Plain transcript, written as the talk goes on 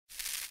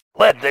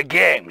Let the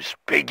games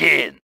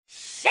begin.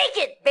 Shake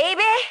it,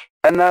 baby!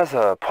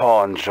 Another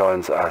pawn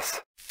joins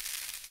us.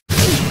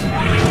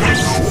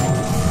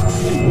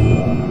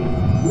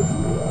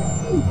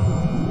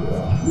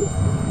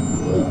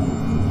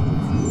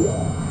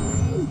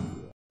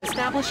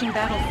 Establishing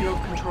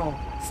battlefield control.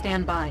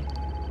 Stand by.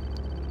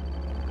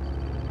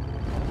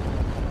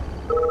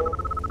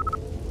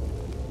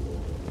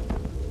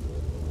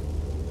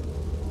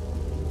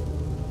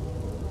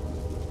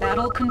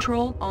 Battle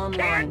control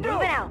online.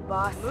 Moving out,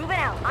 boss. Moving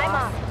out, I'm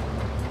on.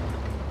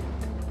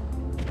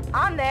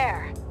 I'm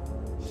there.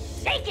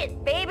 Shake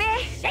it, baby!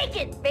 Shake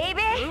it,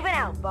 baby! Moving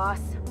out, boss.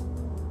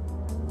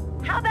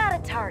 How about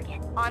a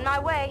target? On my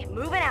way.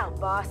 Moving out,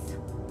 boss.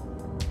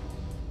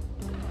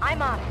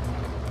 I'm on it.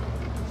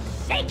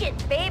 Shake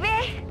it,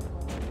 baby!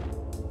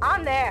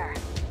 I'm there.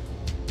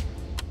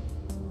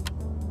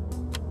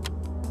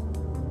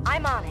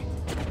 I'm on it.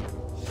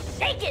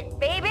 Shake it,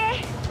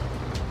 baby!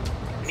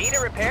 Need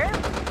a repair?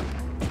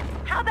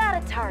 How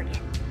about a target?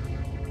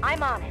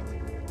 I'm on it.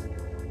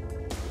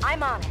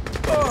 I'm on it.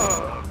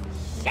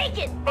 Shake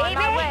it, baby! On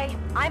my way.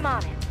 I'm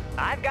on it.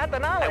 I've got the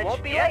knowledge. I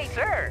won't be yes, late.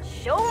 sir.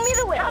 Show me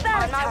the way. How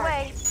about on my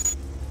way?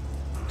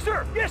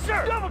 Sir, yes,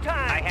 sir. Double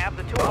time. I have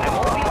the tools. I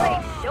won't be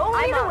late. Show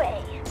me the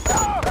way.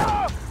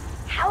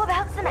 How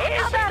about some action?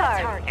 How about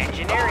a target?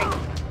 Engineering.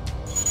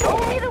 Show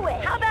me the way.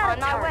 How about on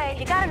my way?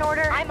 You got an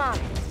order? I'm on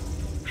it.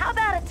 How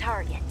about a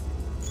target?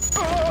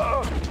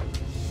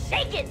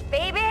 Shake it,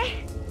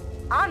 baby!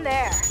 I'm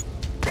there.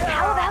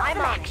 How about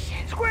some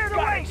action? Squared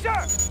away,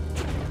 sir.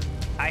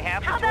 I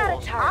have the How about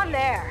tools. a target? I'm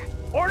there.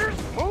 Orders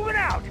moving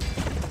out.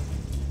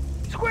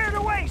 Squared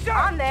away, sir.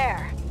 I'm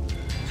there.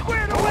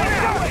 Squared away, sir.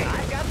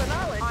 I got the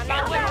knowledge. On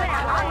my way.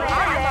 I'm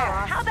there.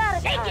 How about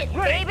a target? Shake it,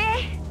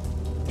 baby!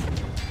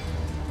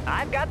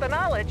 I've got the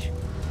knowledge.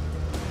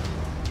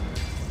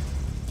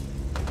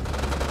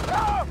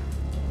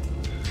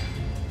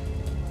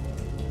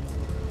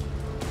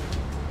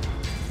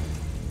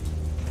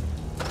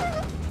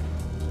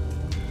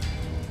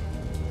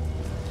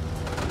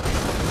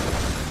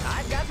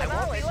 I've got the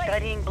knowledge.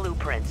 Studying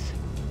blueprints.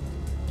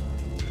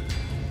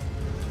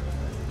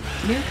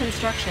 New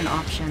construction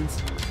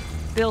options.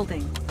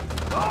 Building.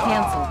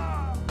 Cancel.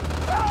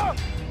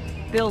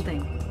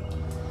 Building.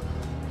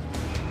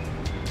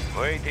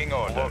 Waiting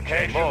order.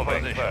 Location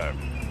position.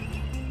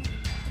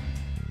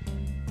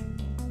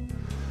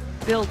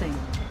 Building.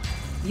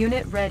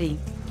 Unit ready.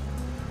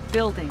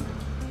 Building.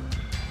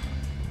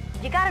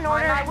 You got an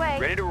order? On my way.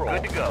 Ready to roll.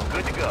 Good to go.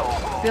 Good to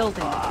go.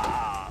 Building.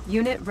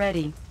 Unit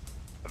ready.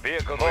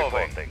 Vehicle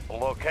moving.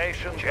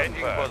 Location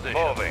changing position.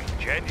 Moving.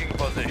 Changing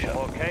position.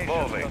 Location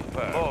moving.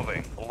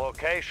 Moving.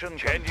 Location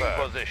changing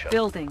position.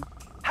 Building.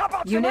 How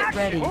about Unit some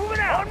action? ready. Moving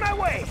out. On my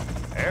way.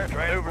 Air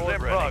maneuvers in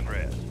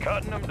progress.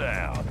 Cutting them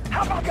down.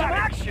 How about some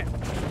action?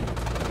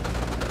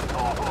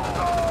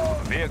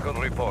 Vehicle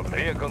report.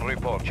 Vehicle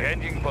report.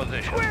 Changing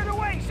position. Squared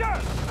away,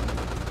 sir.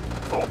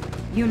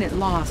 Unit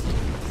lost.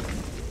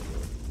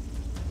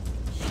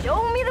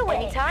 Show me the way.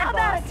 Anytime, how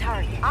about a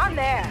target? I'm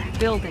there.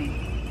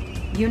 Building.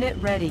 Unit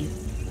ready.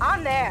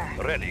 I'm there.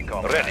 Ready,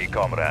 comrade. Ready,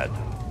 comrade.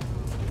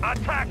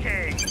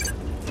 Attacking.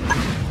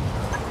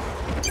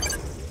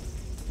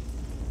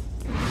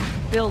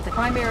 Building.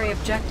 Primary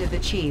objective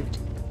achieved.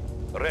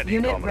 Ready,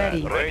 Unit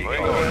comrade. ready. Ready,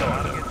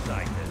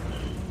 comrade.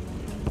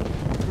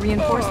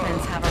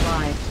 Reinforcements have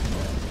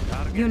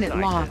arrived. Unit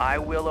lost. I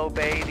will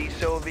obey the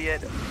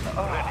Soviet. Ready,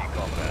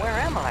 comrade. Where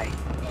am I?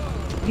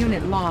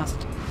 Unit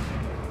lost.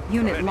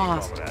 Unit Ready,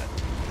 lost.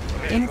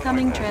 comrade.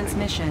 Incoming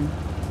transmission.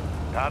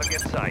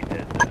 Target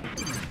sighted.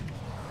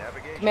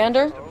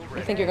 Commander,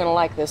 I think you're gonna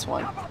like this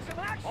one.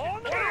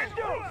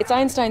 It's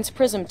Einstein's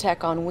prism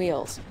tech on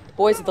wheels.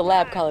 Boys at the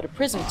lab call it a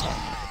prism tech.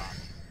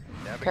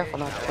 Careful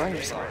not to burn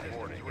yourself.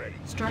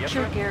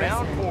 Structure Bound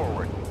garrison.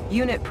 forward.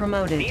 Unit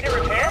promoted. Need a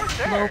repair,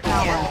 sir? Low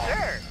power. Yes,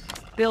 sir.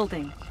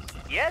 Building.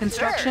 Yes,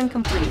 Construction sir.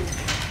 complete.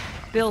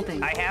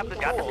 Building. I have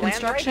got the plan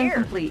Construction right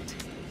here. complete.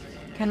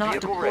 Cannot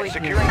Vehicle deploy ready.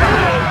 here.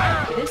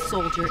 Securing This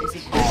soldier is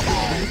equipped with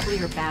a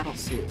nuclear battle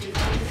suit.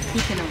 He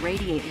can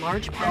irradiate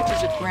large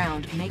patches of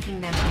ground,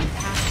 making them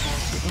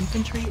impassable to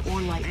infantry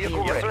or light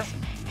Vehicle vehicles. ready.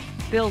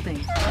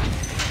 Building.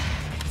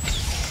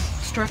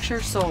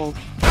 Structure sold.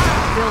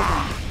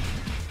 Building.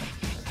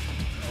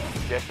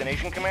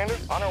 Destination, Commander?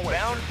 On our way.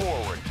 Bound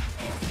forward.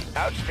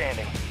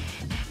 Outstanding.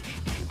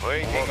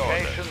 Waiting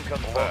location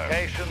confirmed.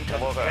 Location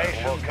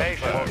confirmed.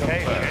 Location confirmed.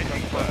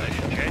 Changing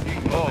position.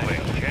 Changing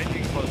moving.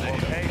 Changing position.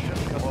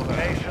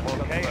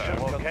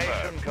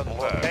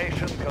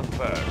 Location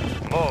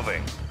confirmed.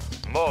 Moving.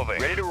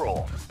 Moving. Ready to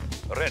roll.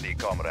 Ready,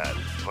 comrade.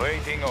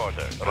 Waiting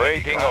order.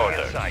 Waiting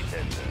order.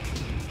 Sighted.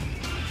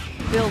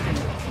 Building.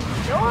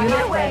 Show me the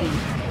Unit way.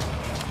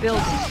 ready.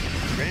 Building.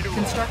 Ready to roll.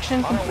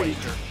 Construction On our way, complete.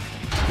 sir.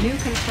 New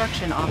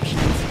construction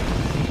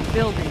options.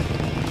 Building.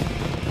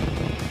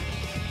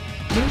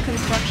 New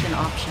construction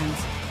options.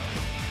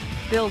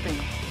 Building.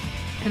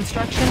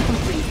 Construction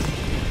complete.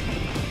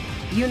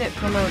 Unit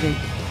promoted.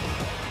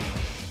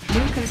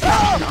 New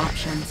construction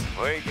options.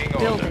 Waiting order.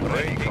 Building.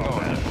 Waiting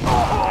order.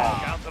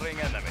 Countering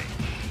enemy.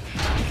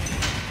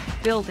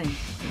 Building.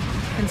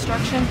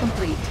 Construction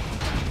complete.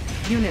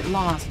 Unit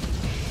lost.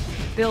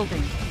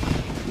 Building.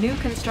 New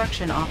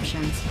construction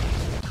options.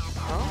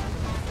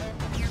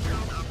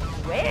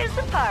 Where's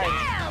the party?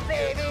 Yeah,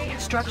 baby!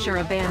 Structure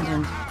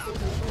abandoned.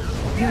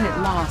 Unit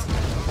lost.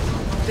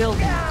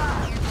 Building.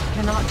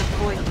 Cannot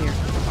deploy here.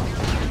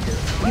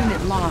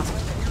 Unit lost.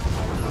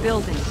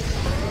 Building.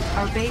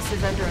 Our base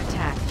is under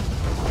attack.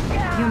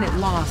 Unit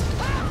lost.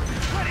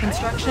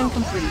 Construction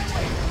complete.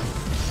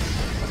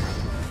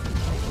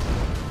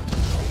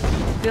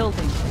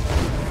 Building.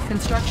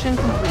 Construction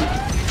complete.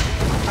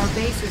 Our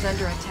base is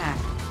under attack.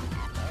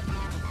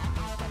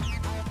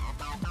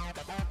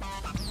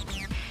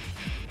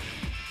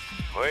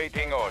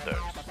 Waiting orders.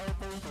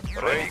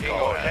 Waiting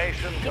orders.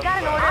 You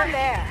got an order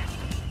there.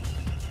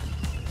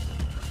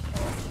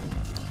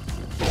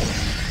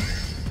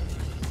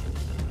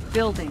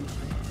 Building.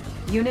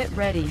 Unit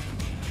ready.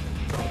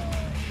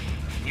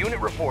 Unit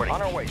reporting.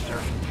 On our way,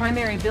 sir.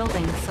 Primary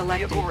building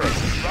selected. Vehicle ready.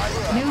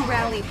 Driver up. New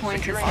rally point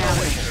Securing on our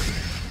way, established.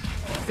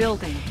 sir.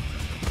 Building.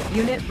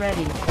 Unit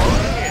ready.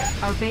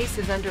 Our base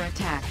is under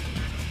attack.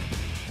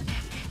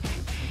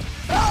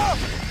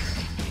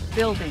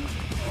 Building.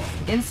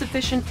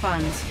 Insufficient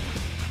funds.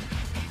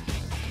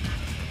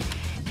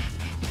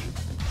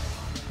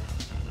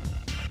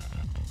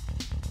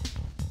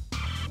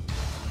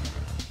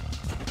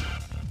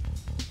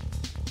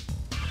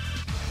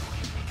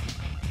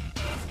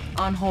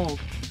 On hold.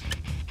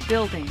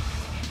 Building.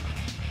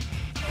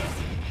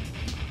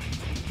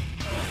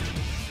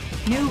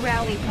 New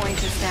rally point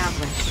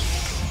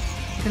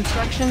established.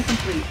 Construction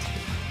complete.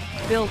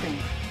 Building.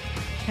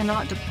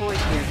 Cannot deploy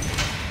here.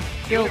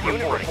 Building.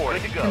 Unit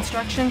reporting. Good to go.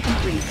 Construction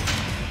complete.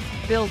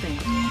 Building.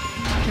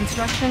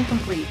 Construction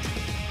complete.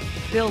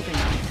 Building.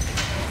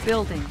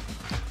 Building.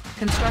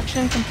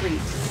 Construction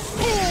complete.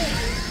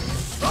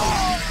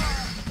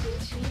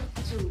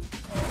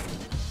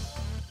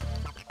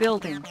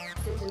 Building.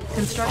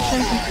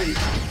 Construction complete.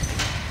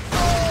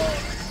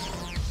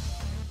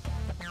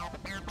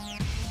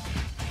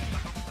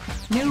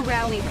 New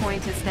rally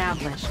point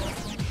established.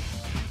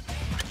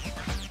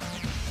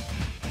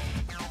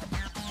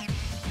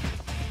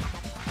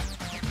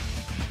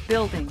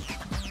 Building.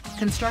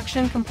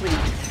 Construction complete.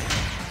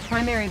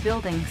 Primary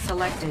building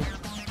selected.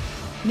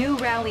 New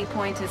rally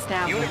point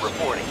established. Unit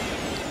reporting.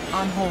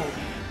 On hold.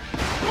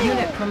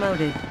 Unit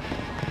promoted.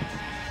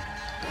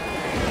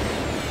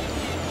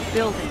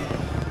 Building.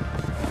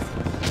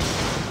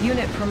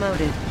 Unit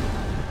promoted.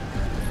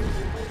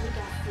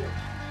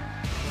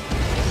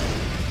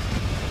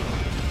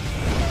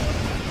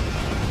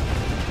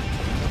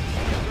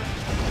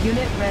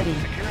 Unit ready.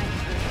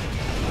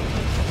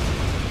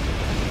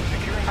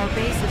 Our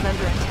base is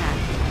under attack.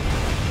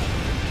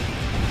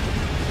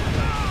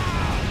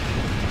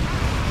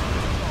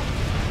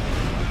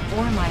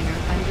 Ore miner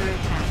under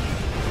attack.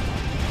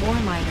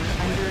 Ore miner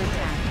under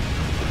attack.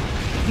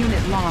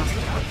 Unit lost.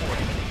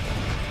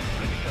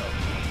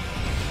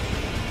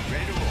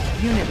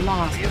 Unit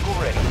lost. Vehicle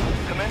ready.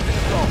 Commencing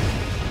assault.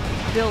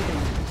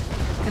 Building.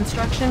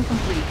 Construction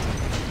complete.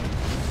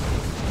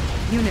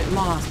 Unit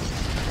lost.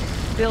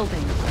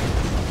 Building.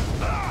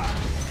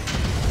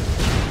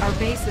 Our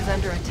base is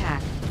under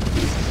attack.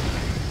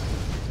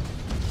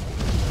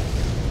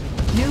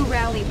 New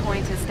rally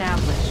point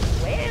established.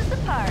 Where's the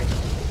party?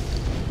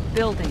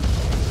 Building.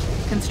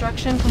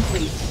 Construction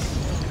complete.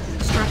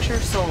 Structure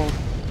sold.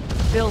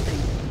 Building.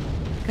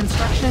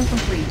 Construction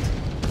complete.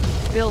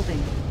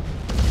 Building.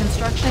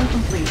 Construction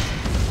complete.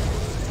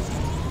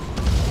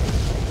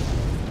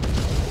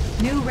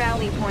 New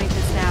rally point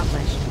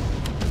established.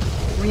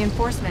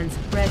 Reinforcements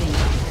ready.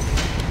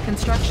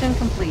 Construction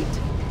complete.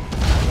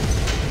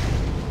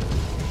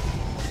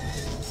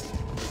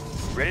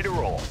 Ready to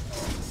roll.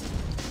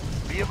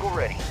 Vehicle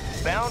ready.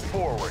 Bound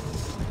forward.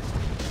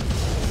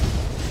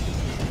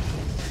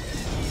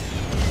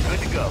 Good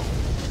to go.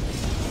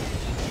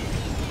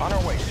 On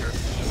our way, sir.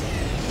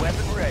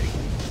 Weapon ready.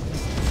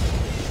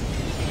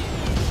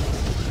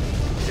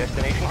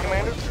 Destination,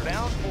 Commander?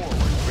 Bound forward.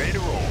 Ready to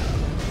roll.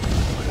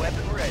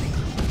 Weapon ready.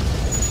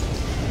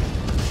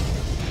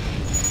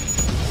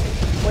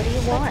 What do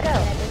you want?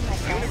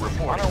 Unit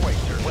report. On our way,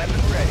 sir.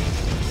 Weapon ready.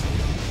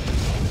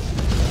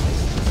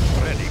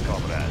 Ready,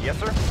 comrade. Yes,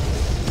 sir.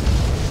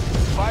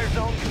 Fire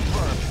zone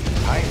confirmed.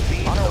 High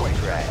speed. On our way,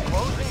 track.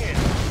 Closing in.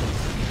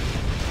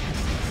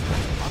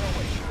 On our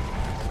way, sir.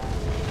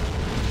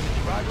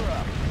 Driver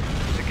up.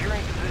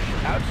 Securing position.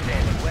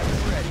 Outstanding. Weapon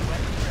ready.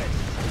 Weapon ready.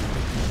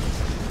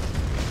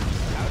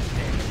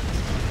 Outstanding.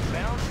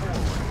 Bound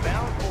forward.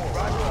 Bound forward.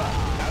 Driver up.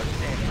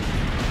 Outstanding.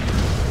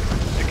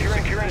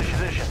 Securing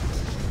position.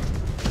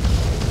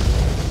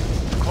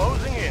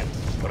 Closing in.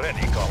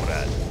 Ready,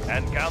 comrade.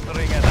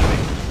 Encountering enemy.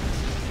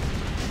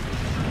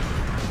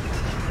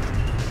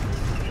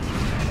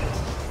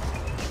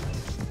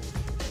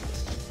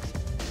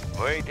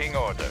 Waiting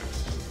orders.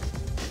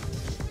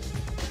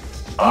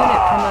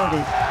 Unit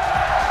promoted.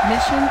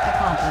 Mission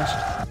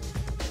accomplished.